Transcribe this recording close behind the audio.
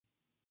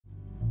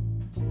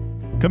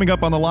Coming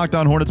up on the Locked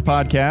On Hornets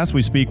podcast,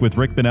 we speak with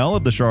Rick Bonnell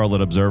of the Charlotte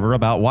Observer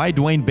about why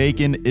Dwayne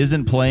Bacon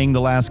isn't playing the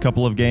last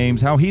couple of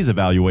games, how he's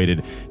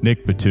evaluated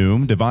Nick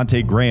Batum,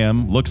 Devontae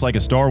Graham looks like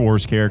a Star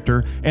Wars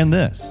character, and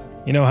this.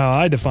 You know how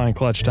I define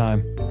clutch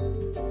time?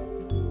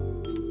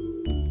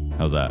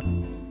 How's that?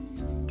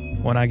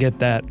 When I get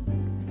that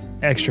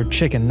extra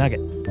chicken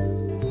nugget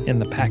in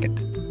the packet.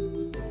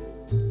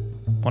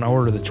 When I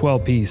order the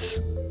 12-piece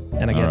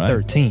and I get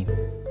 13.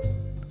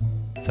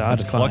 So I define.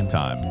 That's cluck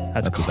time.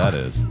 That's what that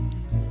is.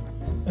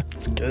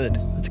 That's good.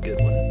 That's a good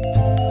one.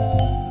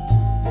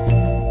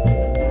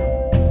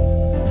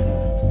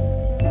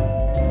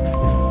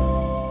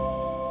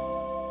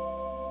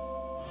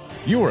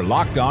 You are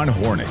Locked On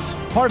Hornets,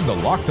 part of the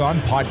Locked On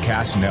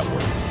Podcast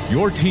Network.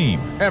 Your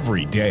team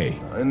every day.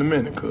 In a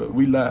minute, cuz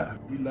we live.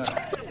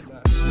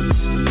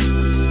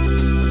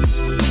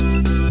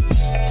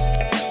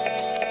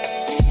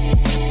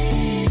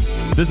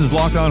 This is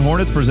Locked On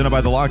Hornets, presented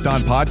by the Locked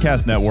On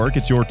Podcast Network.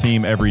 It's your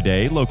team every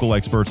day. Local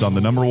experts on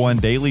the #1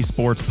 daily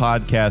sports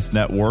podcast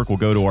network. We'll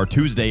go to our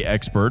Tuesday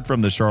expert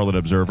from the Charlotte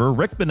Observer,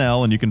 Rick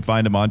Bonnell, and you can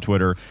find him on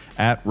Twitter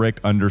at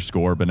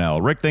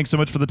Rick_Bonnell. Rick, thanks so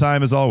much for the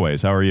time as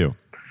always. How are you?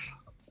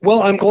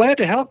 Well, I'm glad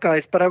to help,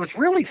 guys, but I was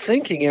really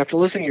thinking after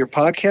listening to your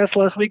podcast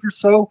last week or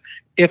so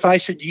if I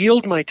should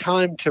yield my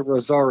time to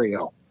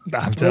Rosario.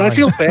 And I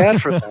feel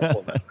bad for that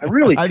woman. I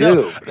really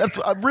do. That's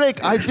Rick,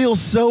 I feel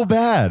so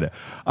bad.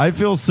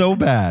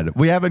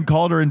 We haven't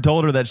called her and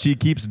told her that she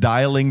keeps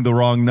dialing the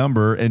wrong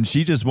number, and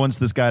she just wants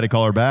this guy to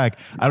call her back.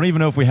 I don't even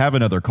know if we have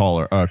another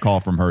call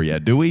from her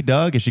yet. Do we,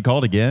 Doug? Has she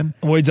called again?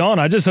 We don't.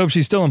 I just hope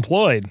she's still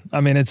employed. I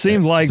mean, it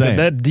seemed like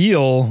that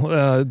deal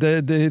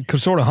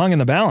sort of hung in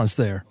the balance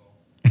there.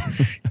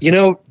 You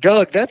know,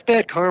 Doug, that's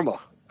bad karma.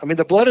 I mean,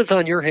 the blood is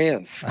on your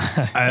hands.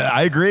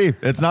 I agree.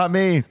 It's not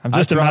me. I'm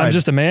just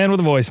a man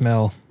with a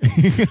voicemail.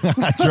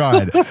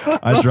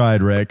 I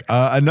tried, Rick.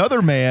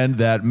 Another man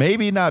that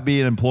maybe not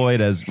being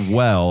employed as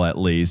well, at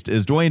least,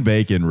 is Dwayne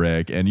Bacon,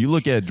 Rick. And you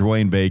look at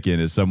Dwayne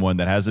Bacon as someone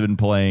that hasn't been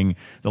playing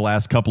the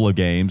last couple of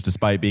games,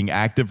 despite being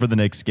active for the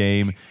Knicks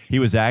game. He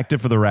was active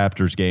for the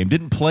Raptors game.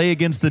 Didn't play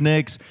against the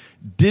Knicks.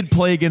 Did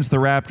play against the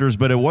Raptors,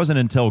 but it wasn't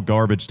until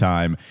garbage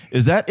time.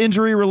 Is that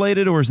injury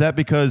related, or is that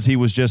because he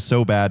was just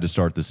so bad to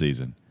start the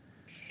season?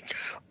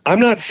 I'm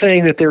not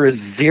saying that there is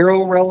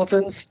zero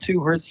relevance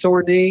to her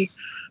sore knee,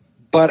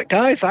 but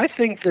guys, I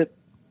think that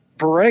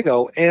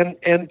Borrego, and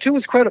to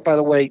his credit, by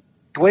the way,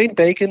 Dwayne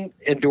Bacon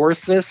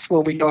endorsed this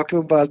when we talked to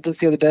him about this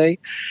the other day.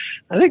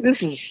 I think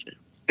this is,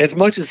 as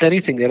much as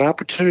anything, an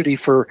opportunity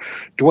for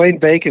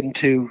Dwayne Bacon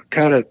to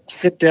kind of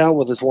sit down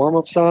with his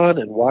warm-ups on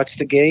and watch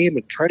the game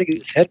and try to get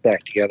his head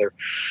back together.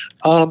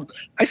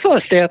 I saw a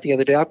stat the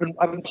other day. I've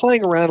been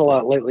playing around a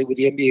lot lately with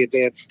the NBA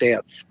Advanced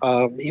Stats.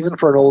 Even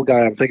for an old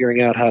guy, I'm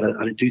figuring out how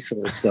to do some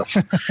of this stuff.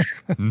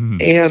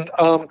 And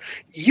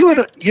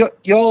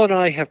y'all and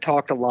I have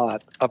talked a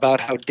lot about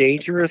how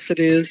dangerous it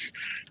is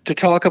to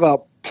talk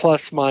about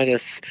plus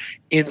minus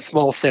in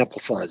small sample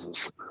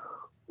sizes.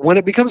 When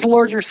it becomes a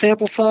larger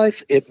sample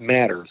size, it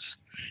matters.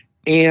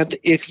 And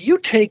if you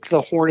take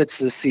the Hornets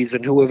this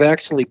season, who have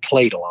actually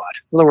played a lot,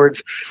 in other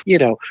words,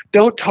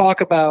 don't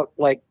talk about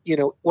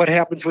what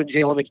happens when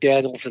Jalen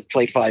McDaniels has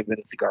played 5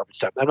 minutes of garbage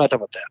time. I'm not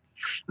talking about that.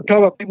 I'm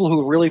talking about people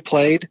who have really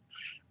played.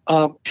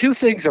 Two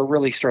things are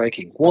really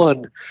striking.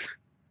 One,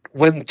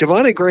 when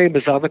Devontae Graham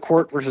is on the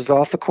court versus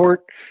off the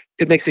court,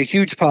 it makes a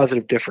huge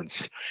positive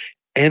difference.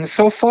 And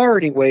so far,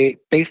 anyway,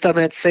 based on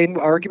that same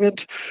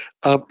argument,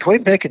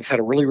 Dwayne Bacon's had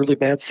a really, really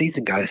bad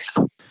season, guys.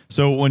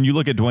 So when you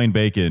look at Dwayne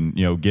Bacon,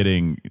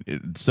 getting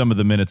some of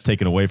the minutes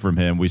taken away from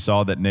him, we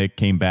saw that Nick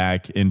came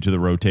back into the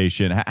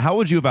rotation. How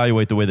would you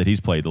evaluate the way that he's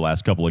played the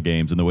last couple of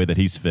games and the way that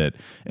he's fit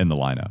in the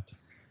lineup?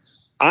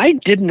 I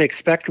didn't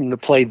expect him to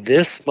play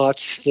this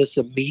much this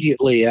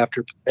immediately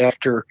after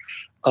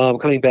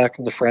coming back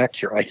from the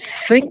fracture. I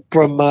think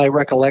from my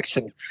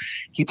recollection,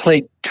 he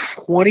played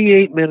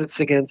 28 minutes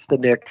against the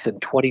Knicks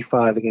and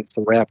 25 against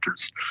the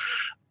Raptors.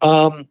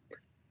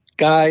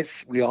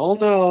 Guys, we all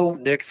know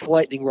Nick's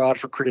lightning rod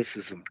for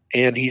criticism,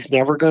 and his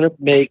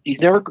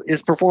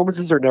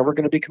performances are never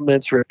going to be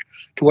commensurate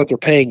to what they're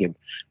paying him.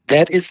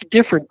 That is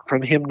different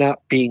from him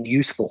not being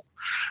useful.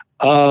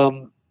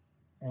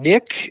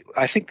 Nick,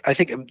 I think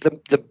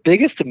the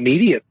biggest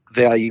immediate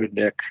value to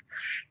Nick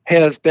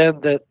has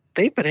been that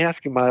they've been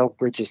asking Miles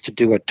Bridges to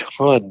do a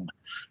ton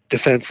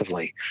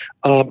defensively,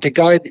 to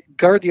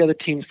guard the other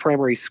team's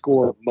primary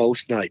scorer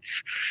most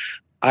nights.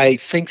 I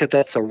think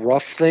that's a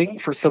rough thing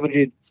for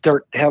somebody to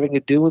start having to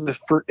do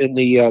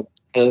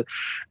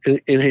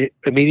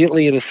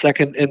immediately in a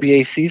second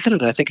NBA season,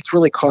 and I think it's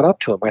really caught up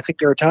to him. I think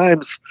there are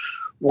times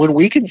when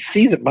we can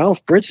see that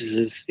Miles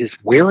Bridges is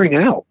wearing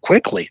out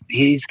quickly.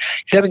 He's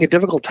having a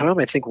difficult time,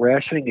 I think,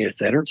 rationing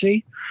his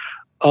energy.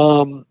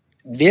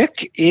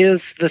 Nick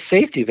is the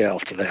safety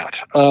valve to that.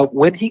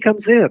 When he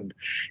comes in,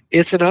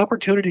 it's an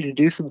opportunity to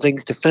do some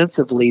things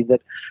defensively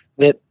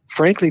that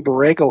frankly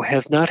Borrego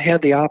has not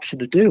had the option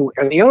to do.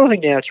 And the other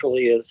thing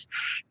naturally is,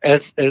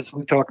 as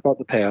we've talked about in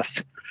the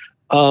past,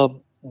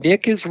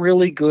 Nick is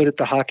really good at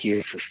the hockey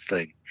assist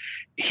thing.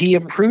 He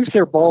improves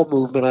their ball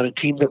movement on a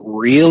team that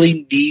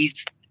really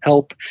needs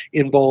help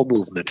in ball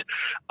movement.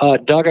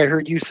 Doug, I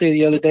heard you say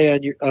the other day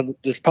on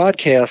this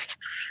podcast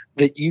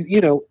that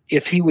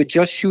if he would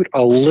just shoot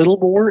a little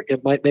more,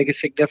 it might make a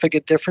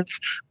significant difference.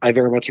 I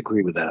very much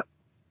agree with that.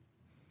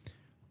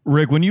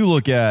 Rick, when you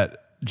look at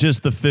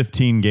just the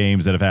 15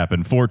 games that have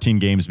happened, 14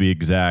 games to be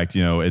exact,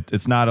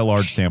 it's not a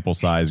large sample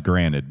size,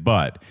 granted,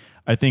 but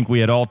I think we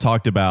had all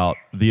talked about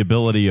the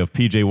ability of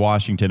PJ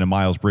Washington and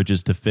Miles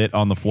Bridges to fit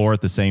on the floor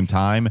at the same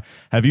time.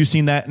 Have you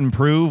seen that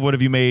improve? What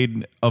have you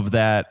made of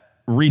that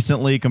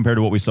recently compared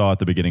to what we saw at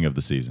the beginning of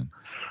the season?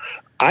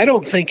 I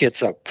don't think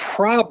it's a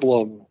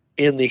problem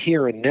in the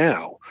here and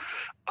now.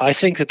 I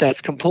think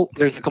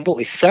there's a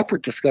completely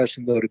separate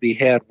discussion, though, to be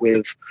had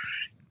with,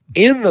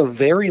 in the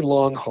very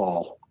long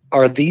haul,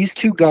 are these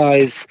two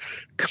guys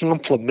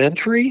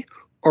complementary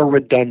or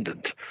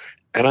redundant?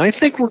 And I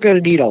think we're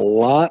going to need a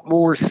lot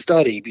more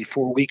study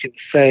before we can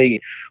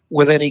say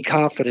with any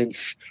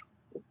confidence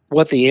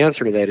what the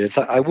answer to that is.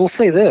 I will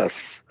say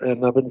this,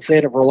 and I've been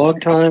saying it for a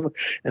long time,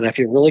 and I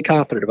feel really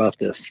confident about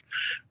this.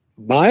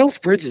 Miles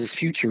Bridges'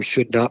 future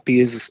should not be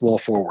as a small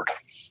forward.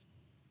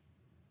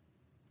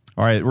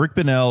 All right, Rick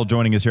Bonnell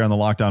joining us here on the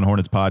Locked On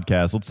Hornets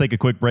podcast. Let's take a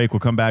quick break.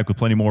 We'll come back with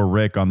plenty more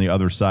Rick on the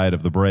other side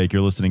of the break.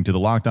 You're listening to the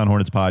Locked On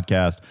Hornets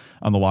podcast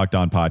on the Locked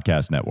On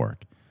Podcast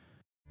Network.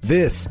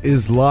 This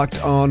is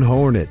Locked On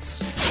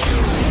Hornets.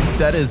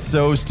 That is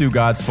so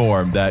Stugatz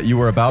form that you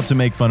were about to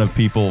make fun of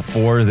people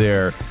for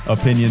their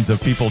opinions of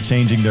people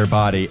changing their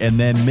body, and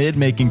then mid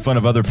making fun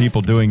of other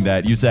people doing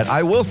that, you said,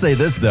 I will say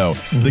this, though.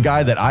 The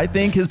guy that I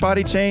think his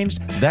body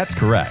changed, that's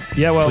correct.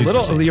 Yeah, well,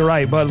 you're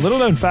right, but little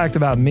known fact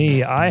about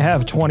me, I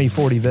have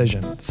 20/40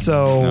 vision.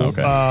 So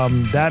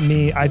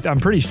I'm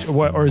pretty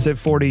sure, or is it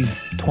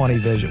 40/20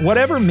 vision?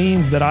 Whatever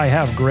means that I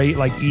have great,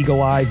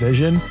 eagle eye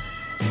vision.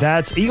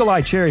 That's Eagle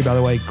Eye Cherry, by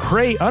the way.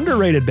 Great,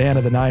 underrated band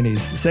of the 90s.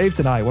 Save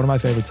Tonight, one of my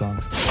favorite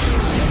songs.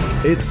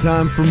 It's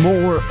time for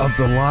more of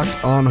the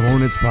Locked On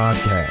Hornets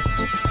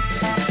podcast.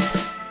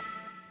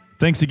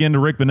 Thanks again to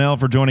Rick Bonnell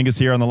for joining us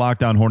here on the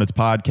Locked On Hornets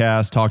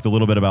podcast. Talked a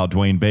little bit about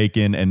Dwayne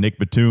Bacon and Nick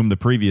Batum the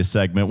previous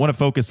segment. Want to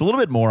focus a little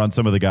bit more on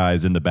some of the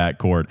guys in the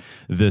backcourt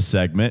this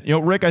segment.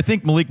 Rick, I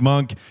think Malik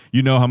Monk,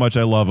 you know how much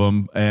I love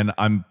him, and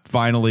I'm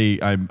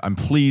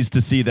pleased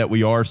to see that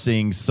we are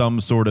seeing some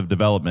sort of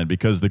development,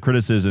 because the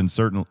criticism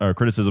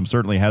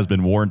certainly has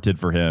been warranted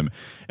for him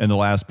in the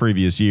last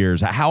previous years.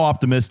 How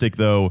optimistic,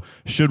 though,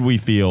 should we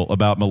feel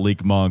about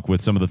Malik Monk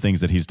with some of the things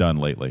that he's done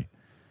lately?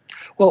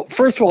 Well,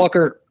 first,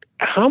 Walker,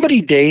 how many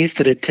days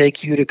did it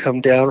take you to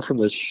come down from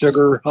the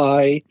sugar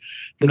high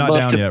that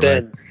must have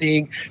been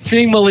seeing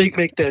Malik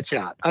make that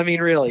shot? I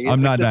mean, really.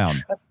 I'm not down.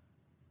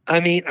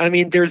 I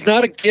mean, there's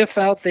not a GIF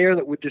out there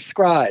that would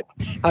describe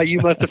how you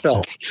must have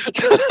felt.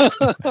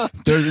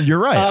 You're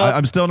right.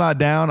 I'm still not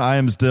down.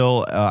 I'm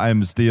still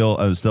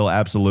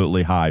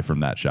absolutely high from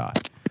that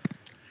shot.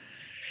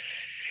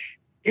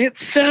 It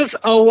says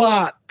a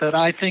lot that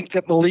I think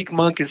that Malik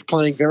Monk is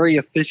playing very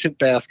efficient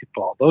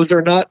basketball. Those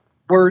are not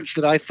words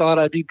that I thought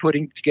I'd be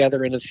putting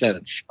together in a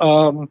sentence.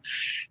 The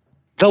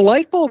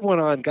light bulb went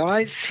on,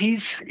 guys.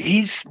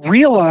 He's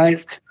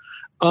realized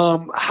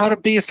how to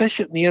be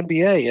efficient in the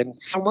NBA,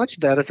 and so much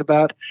of that is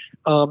about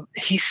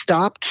he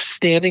stopped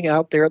standing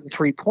out there at the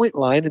three-point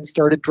line and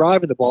started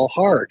driving the ball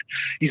hard.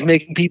 He's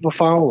making people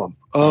foul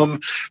him.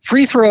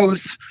 Free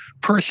throws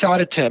per shot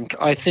attempt,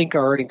 I think,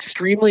 are an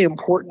extremely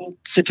important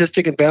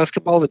statistic in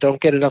basketball that don't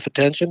get enough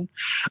attention.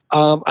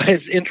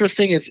 As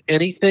interesting as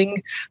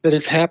anything that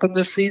has happened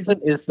this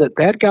season is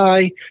that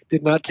guy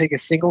did not take a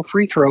single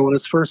free throw in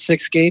his first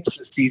 6 games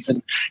this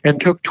season and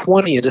took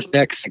 20 in his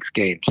next 6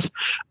 games.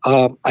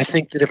 I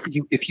think that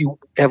if you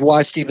have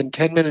watched even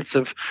 10 minutes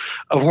of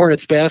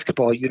Hornets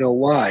basketball, you know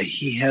why.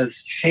 He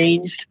has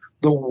changed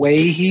the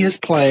way he is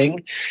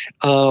playing.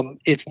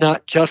 It's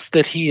not just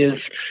that he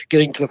is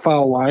getting to the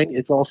foul line.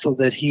 It's also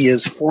that he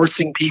is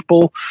forcing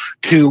people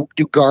to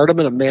guard him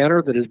in a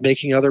manner that is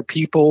making other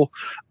people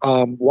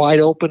wide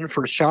open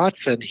for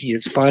shots, and he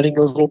is finding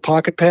those little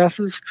pocket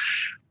passes.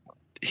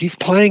 He's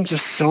playing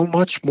just so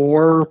much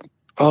more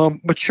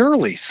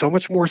maturely, so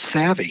much more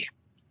savvy.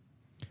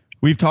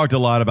 We've talked a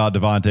lot about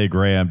Devontae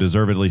Graham,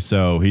 deservedly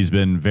so. He's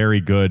been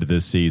very good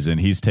this season.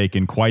 He's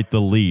taken quite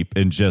the leap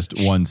in just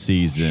one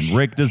season.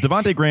 Rick, does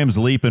Devontae Graham's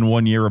leap in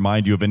 1 year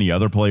remind you of any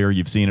other player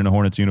you've seen in a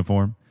Hornets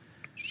uniform?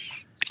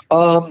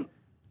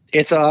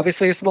 It's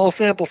obviously a small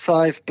sample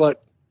size,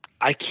 but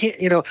I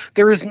can't,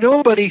 there is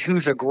nobody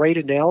who's a great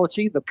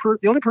analogy. The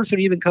only person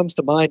who even comes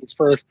to mind as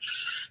far as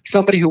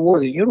somebody who wore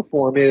the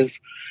uniform is,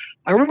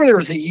 I remember there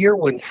was a year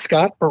when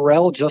Scott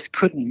Burrell just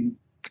couldn't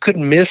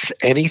miss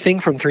anything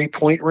from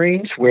three-point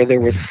range, where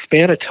there was a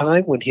span of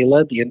time when he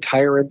led the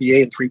entire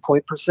NBA in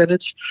three-point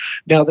percentage.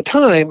 Now, at the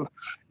time,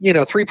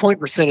 three-point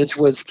percentage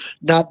was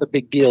not the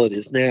big deal it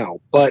is now.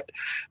 But,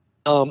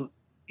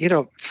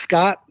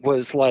 Scott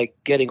was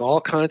getting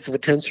all kinds of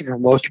attention for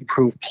most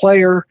improved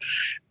player.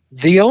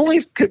 The only,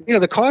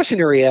 the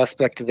cautionary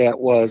aspect of that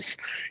was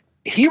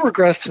he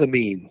regressed to the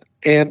mean.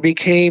 and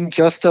became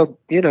just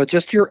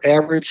your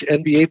average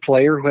NBA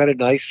player who had a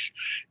nice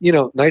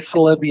little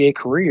NBA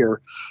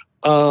career.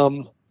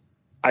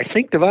 I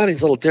think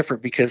Devontae's a little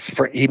different because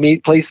he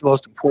plays the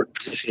most important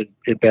position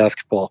in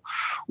basketball.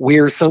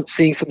 We're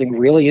seeing something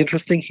really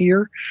interesting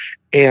here,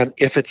 and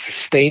if it's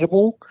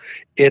sustainable,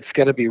 it's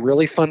going to be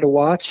really fun to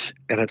watch,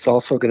 and it's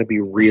also going to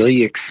be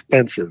really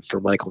expensive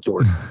for Michael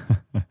Jordan.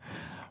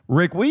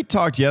 Rick, we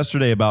talked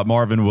yesterday about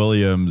Marvin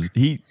Williams.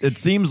 It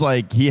seems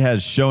like he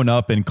has shown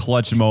up in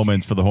clutch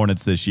moments for the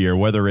Hornets this year,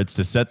 whether it's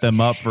to set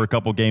them up for a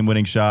couple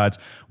game-winning shots,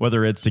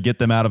 whether it's to get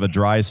them out of a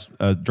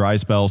dry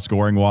spell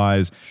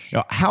scoring-wise.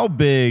 How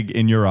big,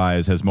 in your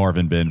eyes, has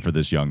Marvin been for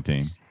this young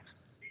team?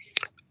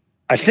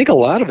 I think a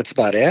lot of it's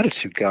about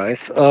attitude,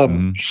 guys.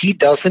 He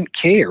doesn't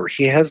care.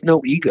 He has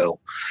no ego.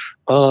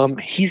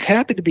 He's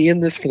happy to be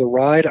in this for the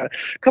ride. A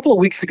couple of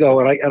weeks ago,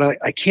 and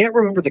I can't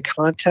remember the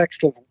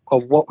context of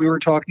what we were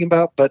talking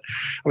about, but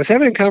I was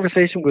having a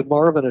conversation with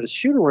Marvin at a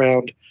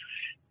shoot-around,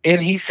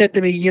 and he said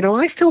to me,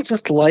 I still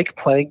just like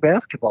playing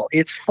basketball.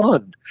 It's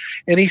fun.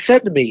 And he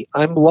said to me,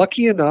 I'm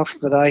lucky enough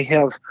that I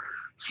have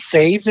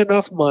saved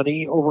enough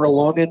money over a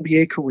long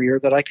NBA career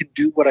that I can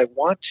do what I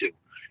want to.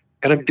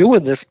 And I'm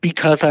doing this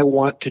because I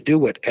want to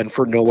do it and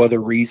for no other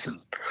reason.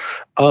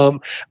 I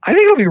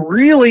think it'll be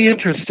really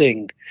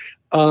interesting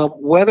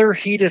whether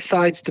he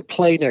decides to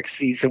play next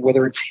season,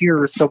 whether it's here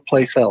or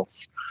someplace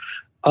else.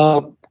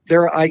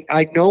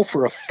 I know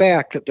for a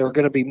fact that there are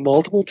going to be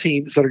multiple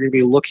teams that are going to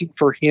be looking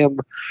for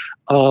him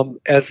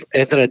as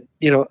a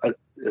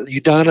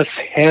Udonis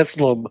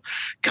Haslem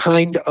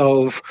kind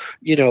of,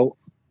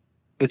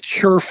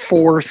 mature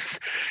force,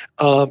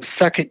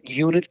 second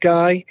unit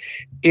guy.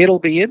 It'll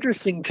be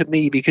interesting to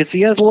me because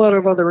he has a lot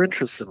of other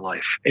interests in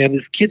life, and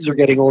his kids are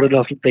getting old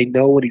enough that they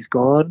know when he's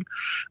gone.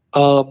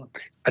 I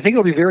think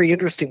it'll be very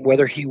interesting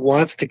whether he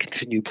wants to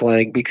continue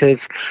playing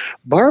because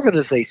Marvin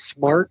is a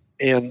smart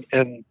and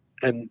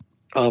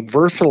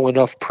versatile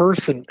enough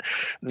person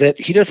that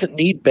he doesn't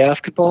need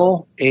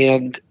basketball,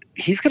 and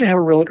he's going to have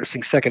a real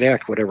interesting second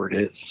act, whatever it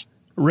is.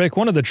 Rick,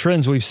 one of the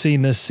trends we've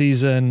seen this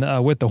season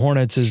with the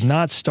Hornets is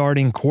not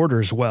starting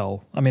quarters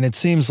well. I mean, it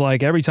seems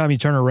like every time you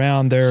turn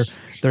around, they're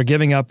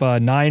giving up a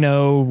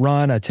 9-0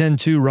 run, a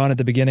 10-2 run at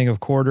the beginning of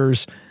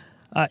quarters.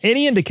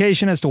 Any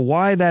indication as to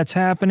why that's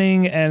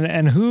happening,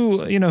 and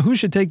who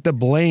should take the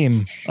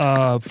blame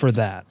for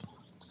that?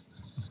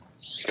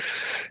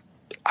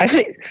 I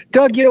think,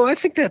 Doug, I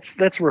think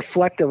that's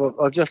reflective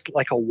of just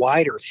like a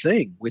wider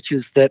thing, which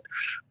is that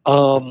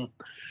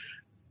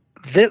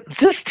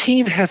this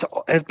team has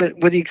been,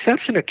 with the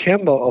exception of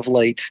Kemba of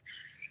late,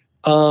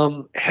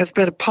 has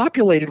been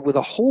populated with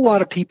a whole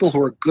lot of people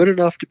who are good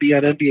enough to be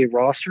on NBA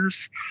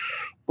rosters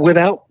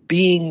without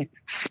being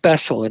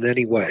special in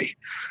any way.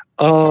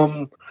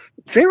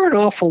 There are an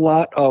awful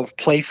lot of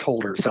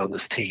placeholders on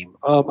this team.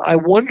 I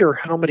wonder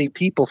how many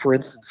people, for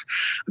instance,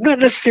 I'm not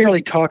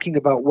necessarily talking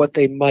about what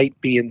they might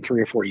be in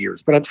 3 or 4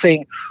 years, but I'm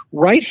saying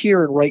right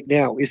here and right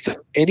now, is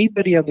there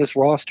anybody on this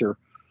roster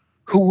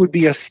who would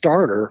be a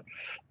starter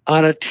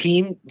on a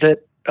team that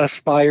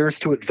aspires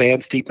to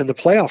advance deep in the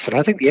playoffs? And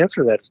I think the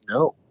answer to that is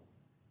no.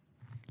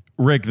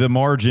 Rick, the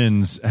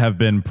margins have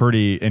been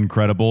pretty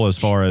incredible as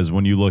far as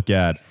when you look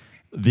at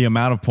the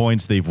amount of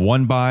points they've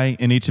won by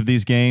in each of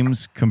these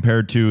games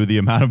compared to the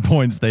amount of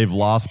points they've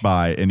lost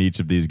by in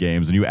each of these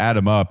games. And you add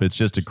them up, it's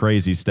just a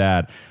crazy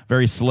stat.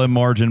 Very slim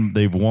margin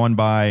they've won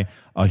by,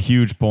 a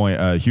huge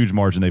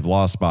margin they've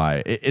lost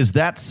by. Is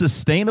that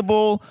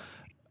sustainable,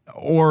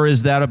 or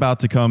is that about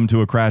to come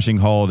to a crashing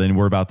halt and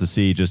we're about to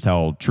see just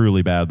how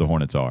truly bad the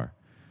Hornets are?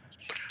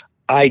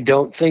 I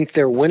don't think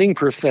their winning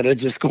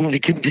percentage is going to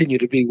continue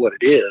to be what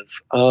it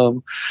is.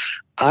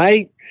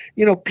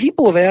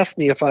 People have asked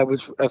me if I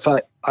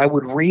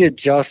would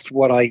readjust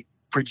what I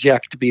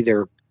project to be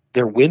their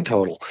win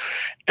total.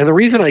 And the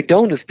reason I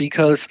don't is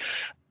because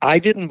I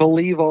didn't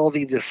believe all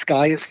the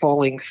sky is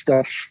falling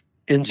stuff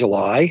in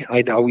July.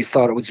 I always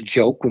thought it was a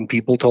joke when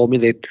people told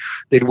me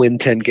they'd win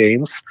 10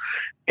 games.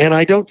 And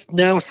I don't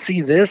now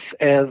see this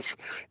as,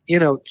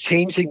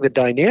 changing the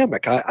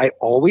dynamic. I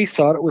always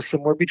thought it was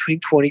somewhere between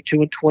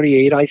 22 and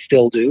 28. I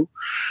still do.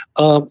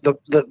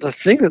 The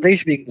thing that they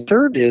should be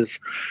concerned is,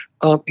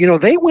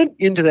 they went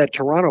into that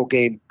Toronto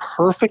game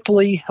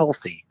perfectly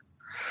healthy,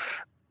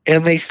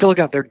 and they still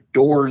got their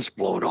doors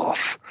blown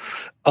off.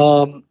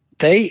 Unless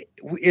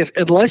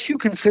you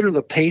consider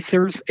the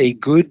Pacers a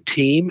good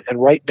team,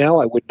 and right now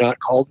I would not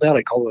call them that,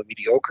 I call them a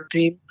mediocre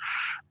team.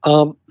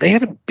 They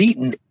haven't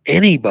beaten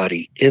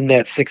anybody in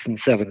that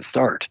 6-7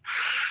 start.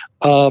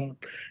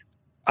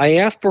 I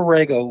asked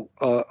Borrego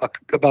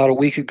about a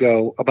week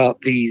ago about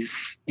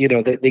these,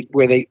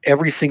 where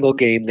every single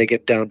game they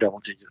get down double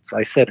digits.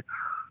 I said,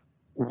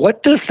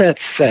 what does that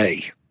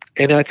say?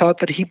 And I thought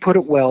that he put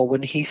it well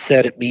when he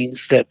said it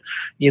means that,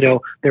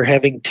 they're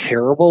having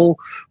terrible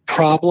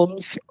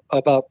problems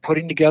about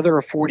putting together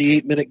a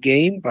 48-minute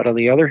game. But on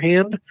the other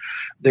hand,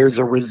 there's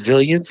a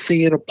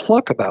resiliency and a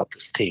pluck about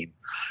this team.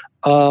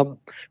 I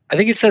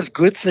think it says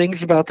good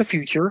things about the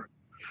future,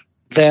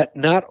 that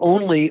not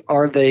only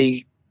are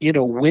they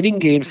winning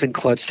games in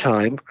clutch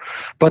time,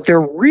 but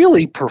they're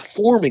really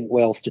performing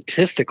well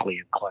statistically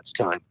in clutch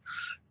time.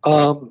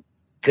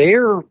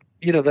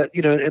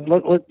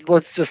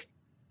 Let's just,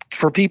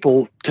 for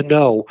people to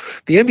know,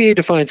 the NBA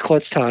defines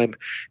clutch time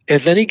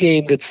as any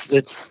game that's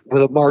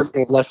with a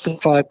margin of less than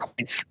 5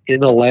 points in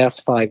the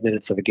last 5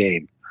 minutes of a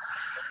game.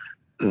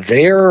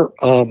 Their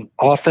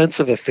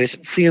offensive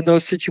efficiency in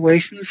those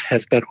situations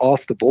has been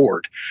off the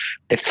board.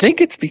 I think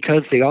it's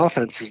because the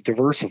offense is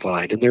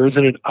diversified and there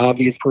isn't an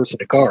obvious person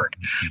to guard.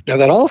 Now,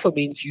 that also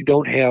means you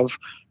don't have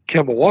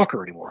Kemba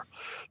Walker anymore.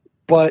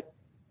 But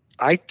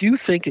I do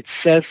think it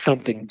says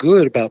something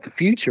good about the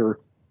future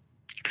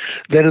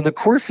that in the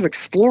course of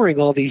exploring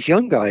all these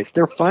young guys,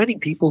 they're finding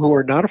people who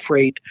are not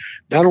afraid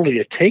not only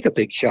to take a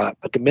big shot,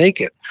 but to make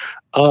it.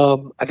 I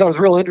thought it was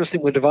real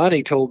interesting when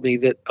Devontae told me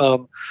that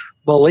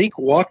Malik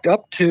walked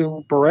up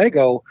to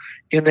Borrego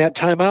in that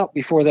timeout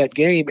before that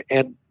game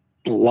and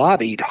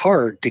lobbied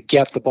hard to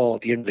get the ball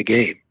at the end of the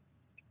game.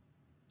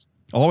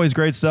 Always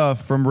great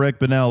stuff from Rick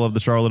Bonnell of the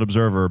Charlotte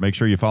Observer. Make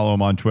sure you follow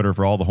him on Twitter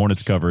for all the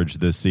Hornets coverage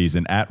this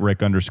season,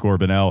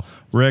 @Rick_Bonnell.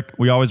 Rick,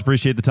 we always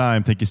appreciate the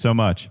time. Thank you so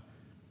much.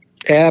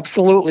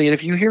 Absolutely. And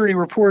if you hear any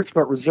reports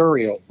about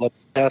Rosario,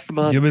 let's pass them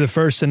on. You'll be the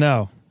first to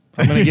know.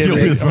 I'm going to give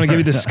you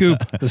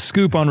the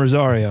scoop on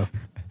Rosario.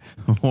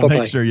 We'll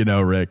make sure you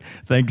know, Rick.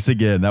 Thanks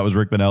again. That was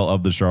Rick Bonnell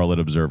of the Charlotte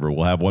Observer.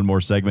 We'll have one more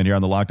segment here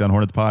on the Locked On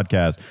Hornets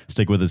podcast.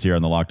 Stick with us here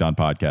on the Locked On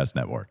Podcast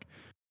Network.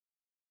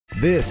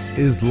 This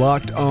is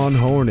Locked On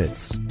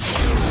Hornets.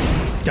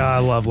 God, I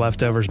love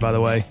leftovers, by the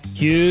way.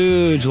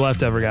 Huge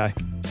leftover guy.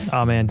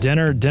 Oh, man,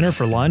 dinner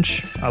for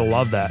lunch. I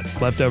love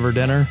that. Leftover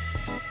dinner.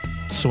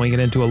 Swing it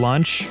into a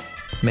lunch,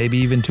 maybe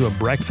even to a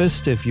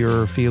breakfast if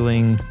you're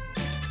feeling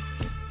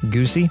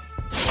goosey.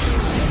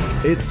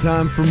 It's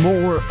time for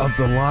more of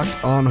the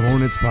Locked On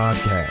Hornets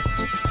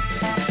podcast.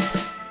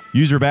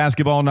 Use your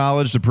basketball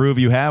knowledge to prove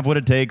you have what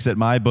it takes at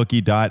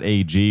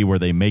mybookie.ag, where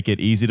they make it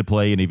easy to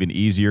play and even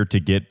easier to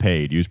get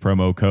paid. Use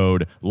promo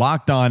code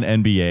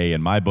LOCKEDONNBA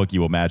and MyBookie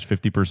will match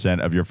 50%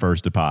 of your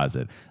first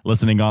deposit.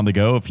 Listening on the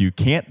go, if you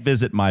can't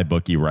visit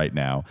MyBookie right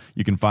now,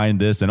 you can find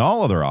this and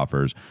all other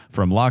offers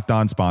from Locked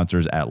On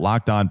sponsors at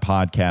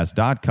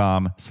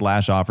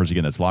LockedOnPodcast.com/offers.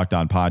 Again, that's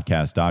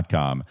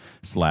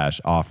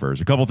LockedOnPodcast.com/offers.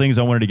 A couple things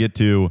I wanted to get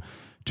to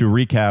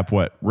recap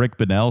what Rick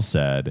Bonnell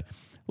said.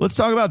 Let's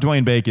talk about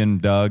Dwayne Bacon,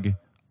 Doug.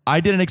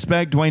 I didn't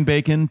expect Dwayne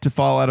Bacon to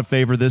fall out of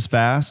favor this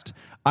fast.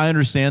 I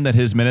understand that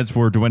his minutes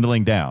were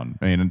dwindling down.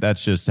 I mean,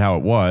 that's just how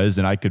it was,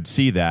 and I could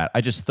see that.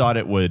 I just thought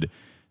it would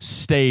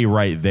stay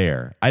right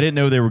there. I didn't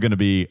know they were going to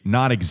be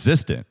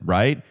non-existent,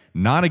 right?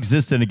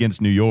 Non-existent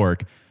against New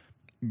York.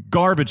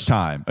 Garbage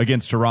time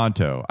against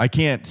Toronto. I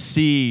can't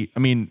see. I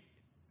mean,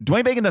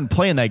 Dwayne Bacon doesn't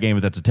play in that game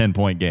if that's a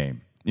 10-point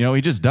game.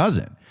 He just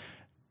doesn't.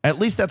 At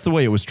least that's the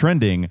way it was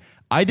trending.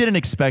 I didn't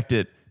expect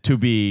it to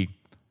be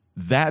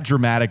that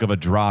dramatic of a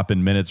drop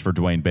in minutes for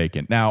Dwayne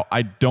Bacon. Now,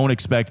 I don't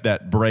expect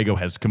that Borrego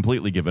has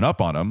completely given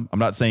up on him. I'm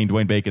not saying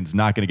Dwayne Bacon's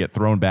not going to get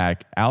thrown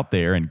back out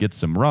there and get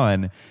some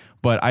run,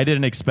 but I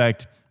didn't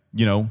expect,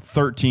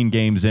 13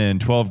 games in,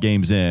 12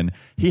 games in.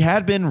 He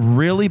had been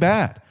really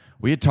bad.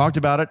 We had talked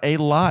about it a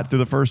lot through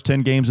the first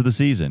 10 games of the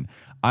season.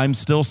 I'm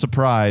still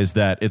surprised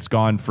that it's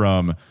gone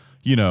from,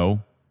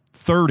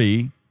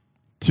 30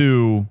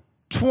 to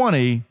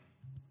 20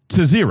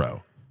 to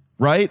 0,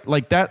 right?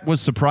 Like, that was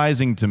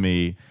surprising to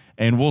me.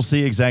 And we'll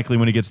see exactly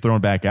when he gets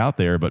thrown back out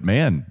there. But,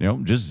 man,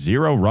 just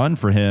 0 run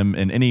for him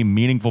in any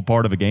meaningful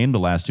part of a game the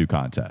last 2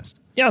 contests.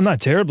 Yeah, I'm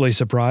not terribly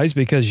surprised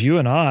because you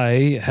and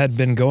I had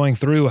been going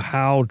through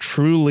how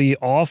truly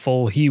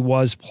awful he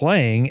was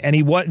playing. And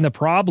he wasn't the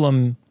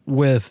problem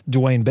with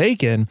Dwayne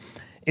Bacon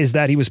is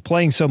that he was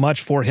playing so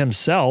much for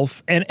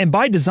himself and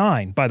by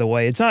design, by the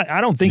way. It's not.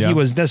 I don't think he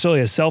was necessarily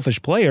a selfish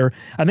player.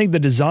 I think the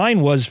design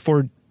was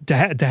to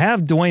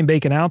have Dwayne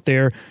Bacon out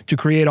there to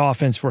create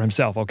offense for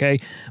himself, okay?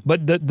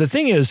 But the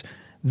thing is,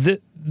 the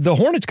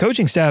Hornets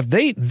coaching staff,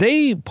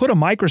 they put a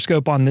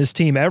microscope on this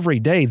team every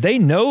day. They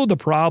know the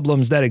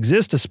problems that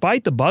exist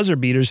despite the buzzer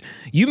beaters.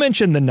 You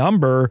mentioned the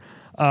number,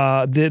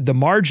 the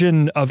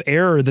margin of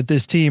error that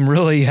this team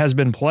really has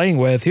been playing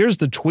with. Here's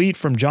the tweet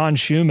from John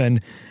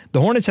Schumann.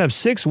 The Hornets have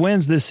 6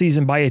 wins this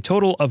season by a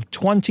total of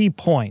 20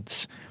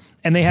 points.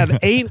 And they have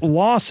 8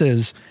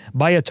 losses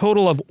by a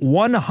total of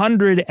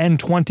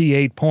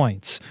 128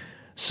 points.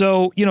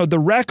 So, the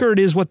record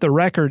is what the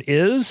record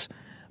is.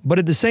 But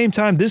at the same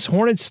time, this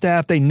Hornets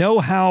staff, they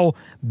know how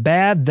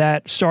bad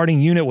that starting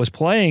unit was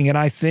playing. And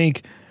I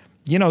think,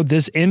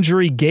 this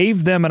injury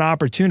gave them an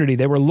opportunity.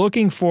 They were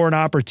looking for an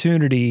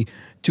opportunity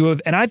to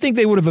have, and I think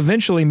they would have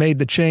eventually made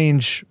the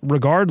change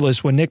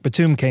regardless when Nick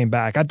Batum came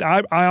back.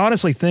 I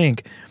honestly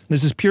think,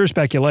 this is pure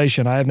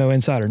speculation, I have no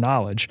insider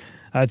knowledge.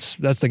 That's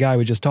the guy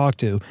we just talked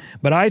to.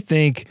 But I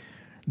think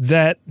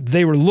that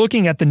they were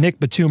looking at the Nick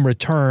Batum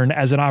return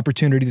as an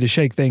opportunity to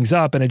shake things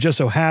up, and it just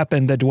so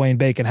happened that Dwayne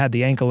Bacon had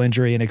the ankle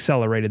injury and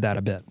accelerated that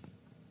a bit.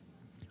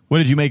 What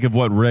did you make of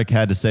what Rick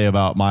had to say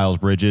about Miles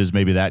Bridges?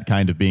 Maybe that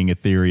kind of being a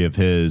theory of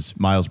his.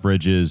 Miles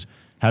Bridges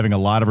having a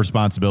lot of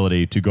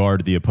responsibility to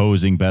guard the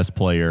opposing best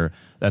player.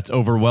 That's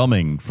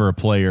overwhelming for a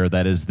player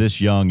that is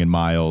this young in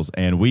Miles,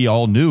 and we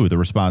all knew the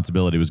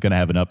responsibility was going to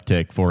have an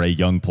uptick for a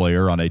young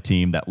player on a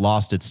team that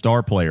lost its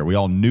star player. We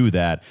all knew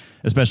that,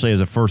 especially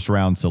as a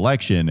first-round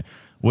selection.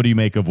 What do you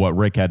make of what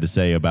Rick had to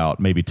say about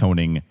maybe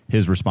toning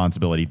his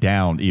responsibility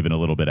down even a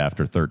little bit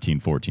after 13,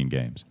 14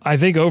 games? I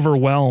think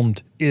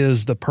overwhelmed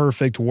is the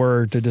perfect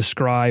word to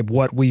describe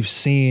what we've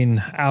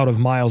seen out of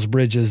Miles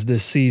Bridges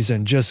this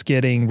season, just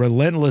getting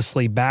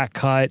relentlessly back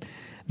cut.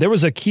 There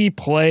was a key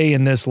play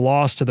in this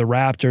loss to the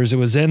Raptors. It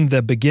was in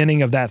the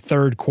beginning of that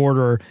third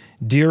quarter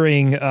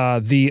during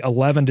the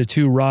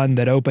 11-2 run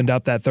that opened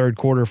up that third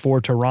quarter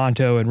for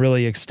Toronto and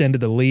really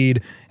extended the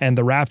lead, and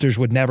the Raptors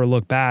would never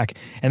look back.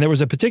 And there was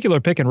a particular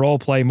pick-and-roll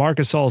play. Marc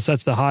Gasol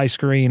sets the high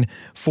screen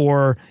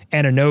for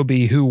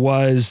Anunoby,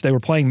 they were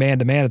playing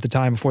man-to-man at the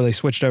time before they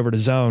switched over to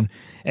zone,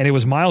 and it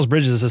was Miles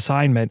Bridges'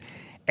 assignment.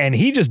 And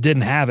he just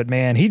didn't have it,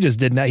 man. He just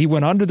did not. He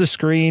went under the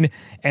screen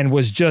and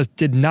was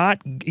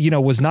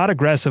not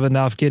aggressive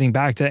enough getting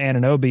back to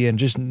Anunoby, and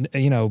just,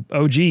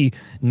 OG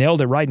nailed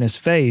it right in his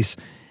face.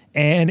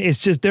 And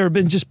it's just, there have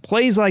been just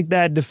plays like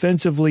that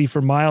defensively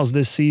for Miles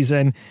this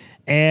season.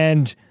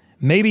 And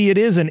maybe it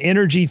is an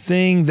energy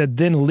thing that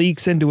then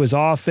leaks into his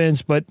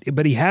offense, but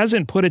he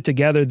hasn't put it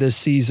together this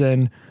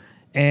season.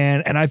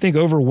 And I think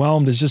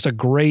overwhelmed is just a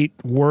great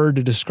word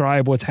to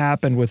describe what's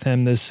happened with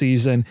him this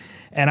season.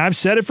 And I've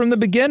said it from the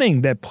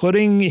beginning that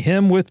putting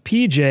him with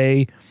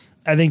PJ,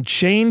 I think,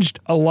 changed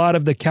a lot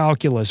of the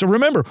calculus. So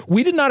remember,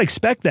 we did not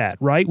expect that,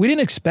 right? We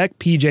didn't expect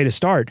PJ to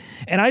start.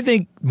 And I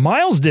think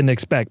Miles didn't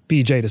expect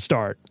PJ to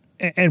start.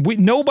 And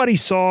nobody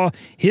saw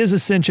his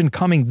ascension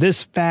coming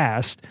this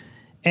fast.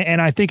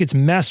 And I think it's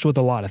messed with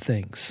a lot of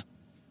things.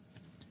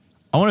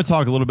 I want to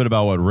talk a little bit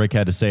about what Rick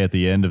had to say at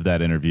the end of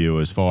that interview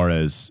as far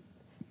as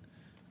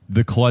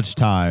the clutch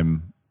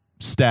time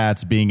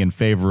stats being in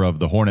favor of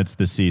the Hornets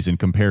this season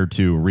compared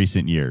to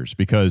recent years,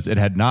 because it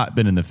had not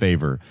been in the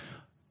favor.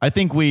 I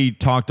think we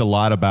talked a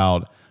lot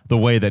about the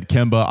way that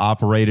Kemba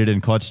operated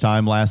in clutch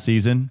time last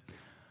season.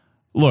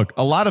 Look,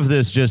 a lot of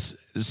this just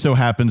so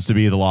happens to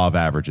be the law of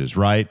averages,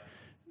 right?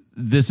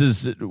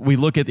 We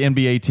look at the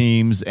NBA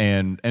teams,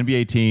 and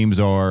NBA teams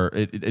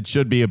it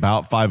should be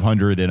about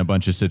 500 in a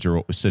bunch of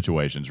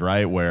situations,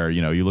 right? Where,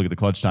 you look at the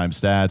clutch time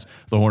stats,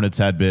 the Hornets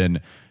had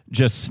been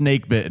just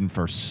snake bitten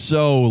for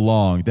so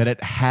long that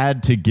it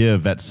had to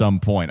give at some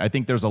point. I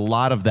think there's a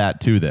lot of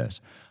that to this.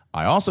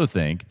 I also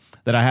think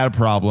that I had a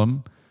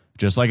problem,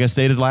 just like I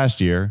stated last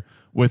year,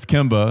 with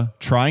Kemba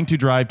trying to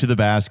drive to the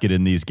basket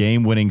in these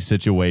game-winning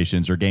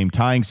situations or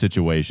game-tying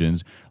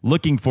situations,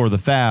 looking for the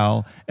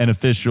foul, and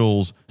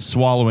officials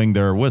swallowing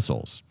their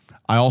whistles.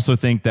 I also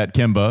think that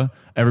Kemba,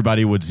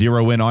 everybody would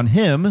zero in on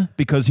him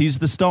because he's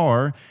the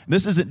star.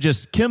 This isn't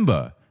just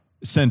Kemba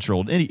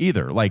central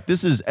either. Like,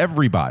 this is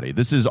everybody.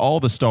 This is all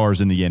the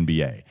stars in the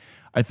NBA.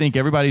 I think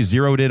everybody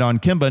zeroed in on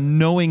Kemba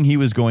knowing he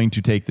was going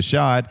to take the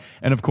shot,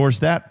 and of course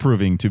that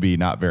proving to be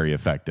not very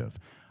effective.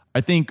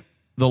 I think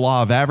the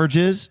law of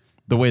averages,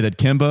 the way that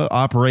Kemba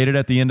operated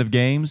at the end of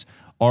games,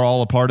 are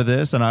all a part of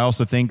this, and I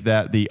also think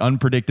that the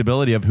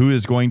unpredictability of who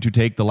is going to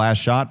take the last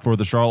shot for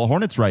the Charlotte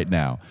Hornets right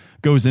now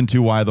goes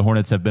into why the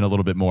Hornets have been a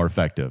little bit more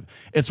effective.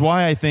 It's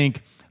why I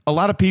think a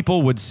lot of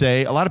people would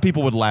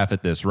laugh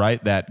at this,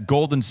 right? That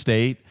Golden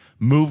State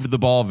moved the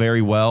ball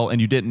very well and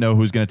you didn't know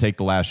who's going to take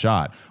the last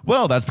shot.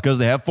 Well, that's because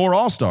they have 4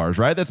 All-Stars,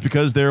 right? That's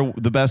because they're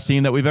the best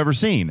team that we've ever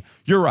seen.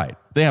 You're right.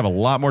 They have a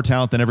lot more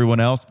talent than everyone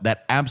else.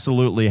 That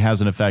absolutely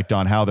has an effect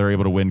on how they're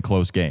able to win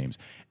close games.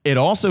 It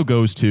also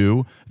goes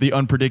to the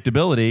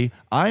unpredictability.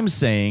 I'm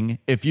saying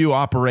if you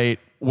operate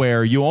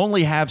where you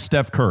only have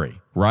Steph Curry,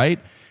 right?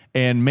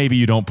 And maybe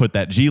you don't put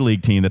that G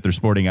League team that they're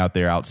sporting out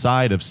there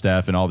outside of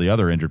Steph and all the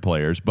other injured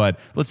players. But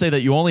let's say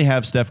that you only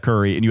have Steph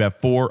Curry and you have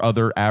 4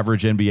 other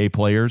average NBA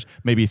players,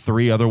 maybe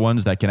 3 other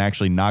ones that can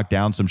actually knock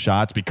down some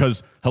shots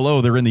because,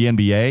 hello, they're in the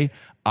NBA.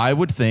 I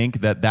would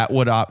think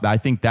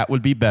that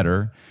would be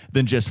better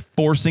than just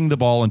forcing the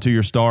ball into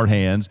your star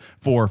hands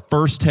for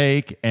first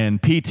take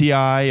and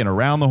PTI and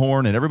around the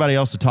horn and everybody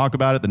else to talk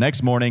about it the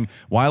next morning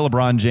while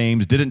LeBron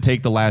James didn't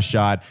take the last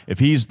shot. If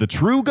he's the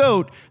true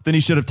GOAT, then he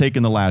should have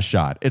taken the last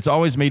shot. It's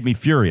always made me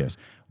furious.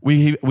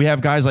 We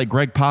have guys like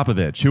Greg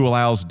Popovich who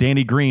allows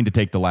Danny Green to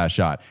take the last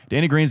shot.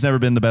 Danny Green's never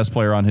been the best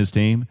player on his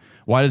team.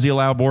 Why does he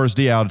allow Boris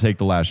Diaw to take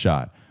the last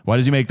shot? Why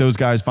does he make those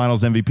guys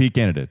finals MVP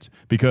candidates?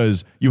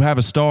 Because you have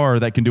a star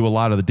that can do a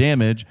lot of the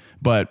damage,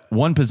 but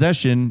one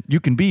possession,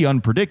 you can be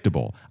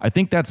unpredictable. I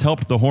think that's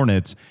helped the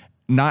Hornets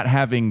not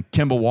having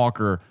Kemba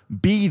Walker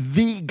be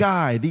the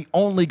guy, the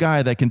only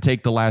guy that can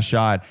take the last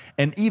shot.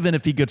 And even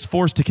if he gets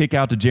forced to kick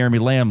out to Jeremy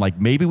Lamb, like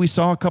maybe we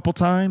saw a couple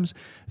times,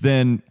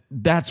 then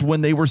that's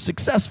when they were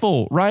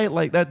successful, right?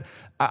 Like that.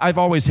 I've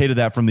always hated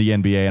that from the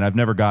NBA, and I've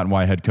never gotten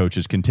why head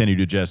coaches continue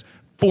to just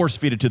force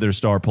feed it to their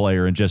star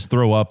player and just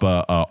throw up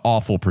a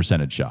awful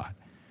percentage shot.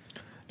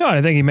 No,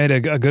 I think he made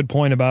a good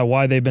point about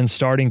why they've been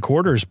starting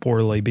quarters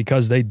poorly,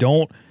 because they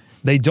don't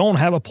they don't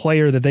have a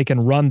player that they can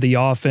run the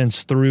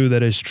offense through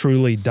that is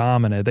truly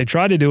dominant. They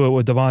tried to do it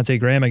with Devontae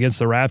Graham against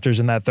the Raptors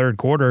in that third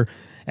quarter,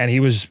 and he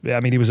was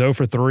 0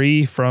 for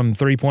 3 from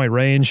three-point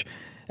range,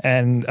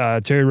 and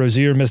Terry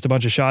Rozier missed a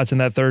bunch of shots in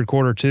that third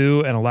quarter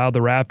too and allowed the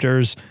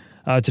Raptors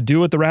to do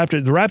what the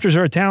Raptors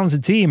are a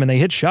talented team, and they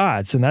hit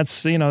shots, and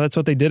that's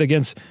what they did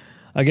against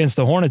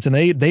the Hornets, and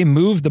they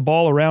moved the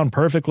ball around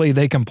perfectly.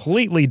 They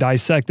completely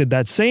dissected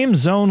that same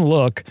zone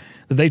look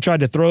that they tried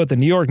to throw at the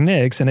New York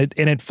Knicks, and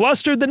it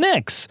flustered the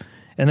Knicks.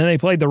 And then they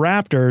played the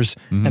Raptors,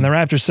 and the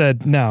Raptors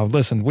said, no,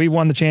 listen, we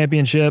won the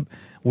championship.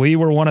 We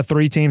were one of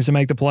 3 teams to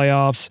make the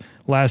playoffs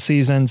last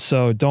season,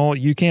 so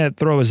you can't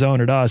throw a zone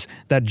at us.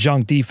 That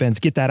junk defense,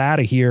 get that out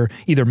of here.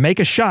 Either make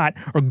a shot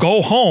or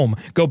go home.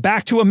 Go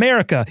back to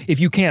America if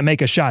you can't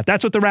make a shot.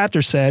 That's what the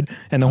Raptors said,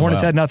 and the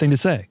Hornets had nothing to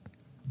say.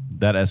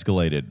 That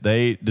escalated.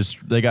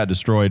 They got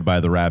destroyed by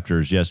the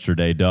Raptors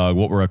yesterday, Doug.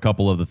 What were a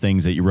couple of the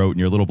things that you wrote in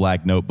your little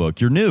black notebook,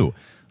 your new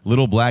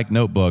little black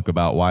notebook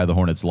about why the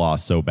Hornets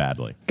lost so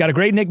badly? Got a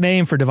great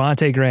nickname for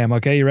Devontae Graham.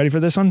 Okay, you ready for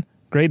this one?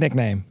 Great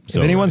nickname. So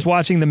if anyone's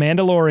watching The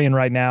Mandalorian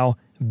right now,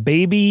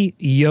 Baby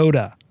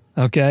Yoda.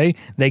 Okay,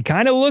 they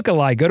kind of look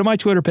alike. Go to my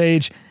Twitter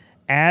page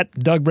at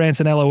Doug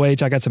Branson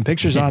LOH. I got some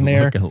pictures on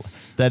there.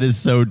 That is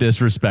so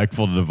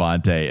disrespectful to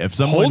Devontae. If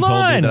someone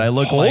told me that I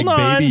look like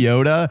Baby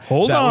Yoda, that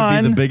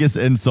would be the biggest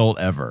insult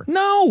ever.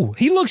 No,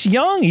 he looks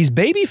young. He's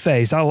baby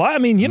face.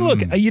 Look.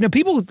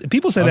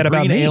 People say that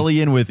about me. Green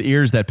alien with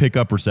ears that pick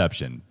up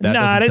reception. It's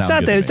not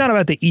that. It's not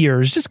about the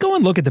ears. Just go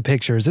and look at the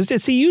pictures.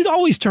 See, you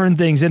always turn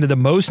things into the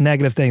most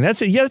negative thing.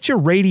 That's your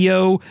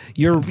radio,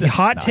 your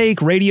hot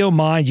take radio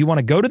mind. You want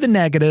to go to the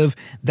negative.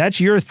 That's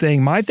your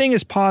thing. My thing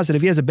is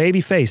positive. He has a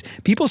baby face.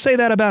 People say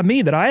that about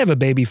me, that I have a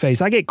baby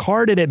face. I get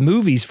carded at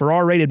movies for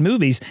R-rated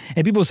movies,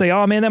 and people say,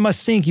 oh, man, that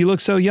must stink. You look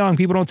so young.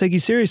 People don't take you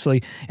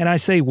seriously. And I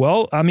say,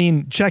 well,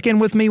 check in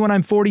with me when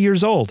I'm 40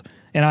 years old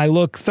and I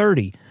look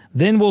 30.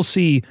 Then we'll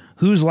see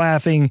who's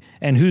laughing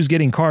and who's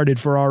getting carded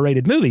for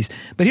R-rated movies.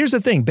 But here's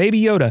the thing.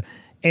 Baby Yoda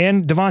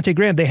and Devontae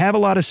Graham, they have a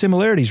lot of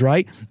similarities,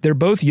 right? They're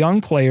both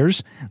young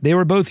players. They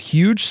were both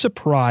huge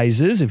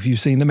surprises. If you've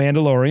seen The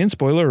Mandalorian,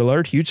 spoiler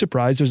alert, huge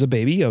surprise, there's a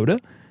Baby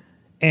Yoda.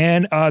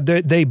 And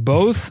they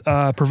both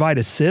provide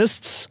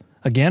assists.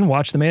 Again,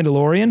 watch The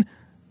Mandalorian.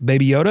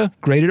 Baby Yoda,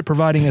 great at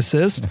providing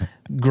assists.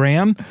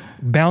 Graham,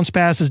 bounce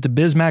passes to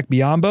Bismack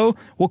Biyombo.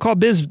 We'll call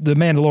Biz the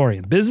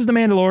Mandalorian. Biz is the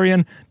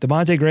Mandalorian.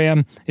 Devontae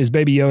Graham is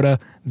Baby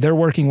Yoda. They're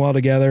working well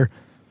together.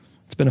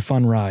 It's been a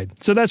fun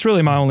ride. So that's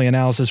really my only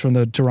analysis from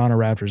the Toronto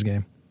Raptors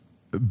game.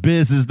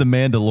 Biz is the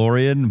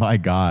Mandalorian. My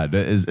God,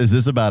 is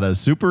this about a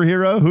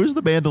superhero? Who's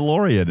the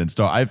Mandalorian in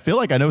Star? I feel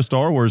like I know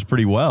Star Wars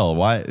pretty well.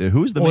 Why?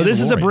 Who's the Mandalorian? Well,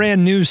 this is a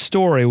brand new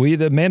story.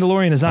 The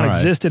Mandalorian has not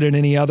existed in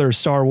any other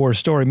Star Wars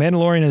story.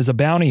 Mandalorian is a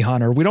bounty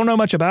hunter. We don't know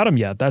much about him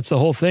yet. That's the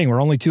whole thing.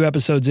 We're only 2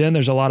 episodes in.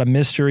 There's a lot of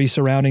mystery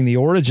surrounding the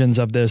origins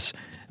of this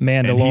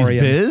Mandalorian.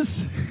 And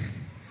he's Biz?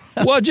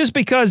 Well, just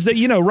because,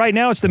 right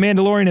now it's the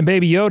Mandalorian and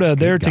Baby Yoda.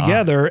 They're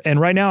together. And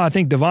right now I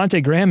think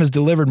Devontae Graham has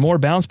delivered more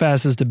bounce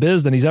passes to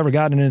Biz than he's ever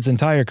gotten in his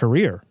entire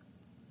career.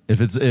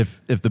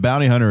 If the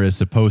bounty hunter is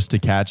supposed to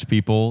catch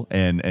people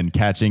and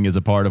catching is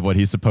a part of what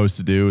he's supposed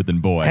to do,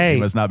 then he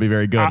must not be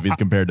very good if he's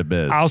compared to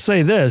Biz. I'll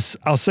say this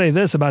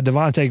about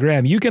Devontae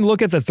Graham. You can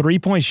look at the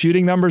 3-point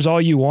shooting numbers all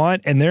you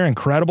want, and they're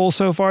incredible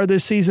so far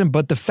this season.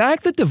 But the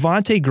fact that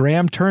Devontae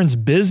Graham turns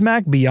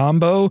Bismack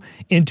Biyombo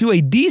into a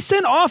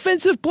decent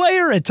offensive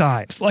player at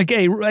times, like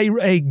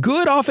a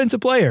good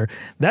offensive player,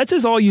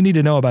 that's all you need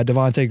to know about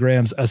Devontae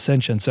Graham's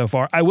ascension so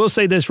far. I will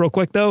say this real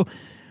quick, though.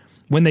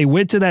 When they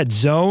went to that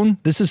zone,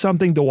 this is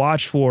something to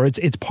watch for.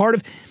 It's part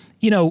of,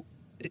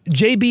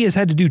 JB has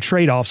had to do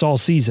trade-offs all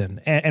season.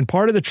 And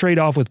part of the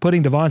trade-off with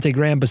putting Devontae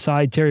Graham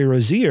beside Terry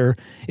Rozier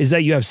is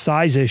that you have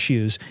size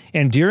issues.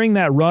 And during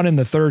that run in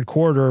the third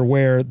quarter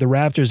where the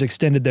Raptors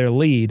extended their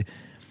lead,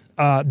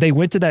 they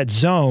went to that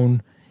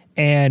zone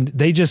and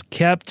they just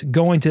kept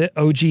going to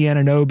OG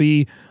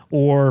Anunoby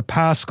or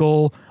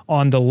Pascal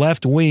on the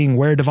left wing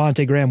where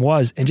Devontae Graham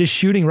was and just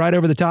shooting right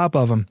over the top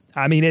of him.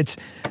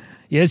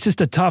 It's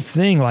just a tough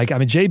thing.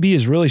 JB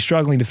is really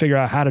struggling to figure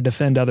out how to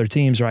defend other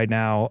teams right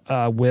now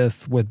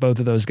with both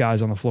of those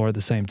guys on the floor at the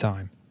same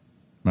time.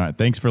 All right.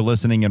 Thanks for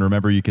listening. And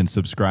remember, you can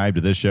subscribe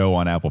to this show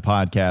on Apple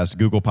Podcasts,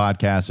 Google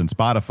Podcasts, and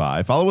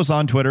Spotify. Follow us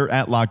on Twitter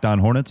at Locked On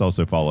Hornets.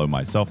 Also follow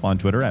myself on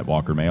Twitter at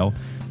Walker Mail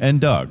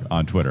and Doug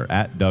on Twitter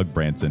at Doug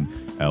Branson,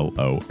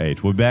 LOH.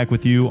 We'll be back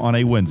with you on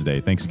a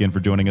Wednesday. Thanks again for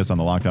joining us on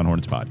the Locked On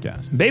Hornets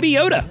podcast. Baby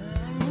Yoda.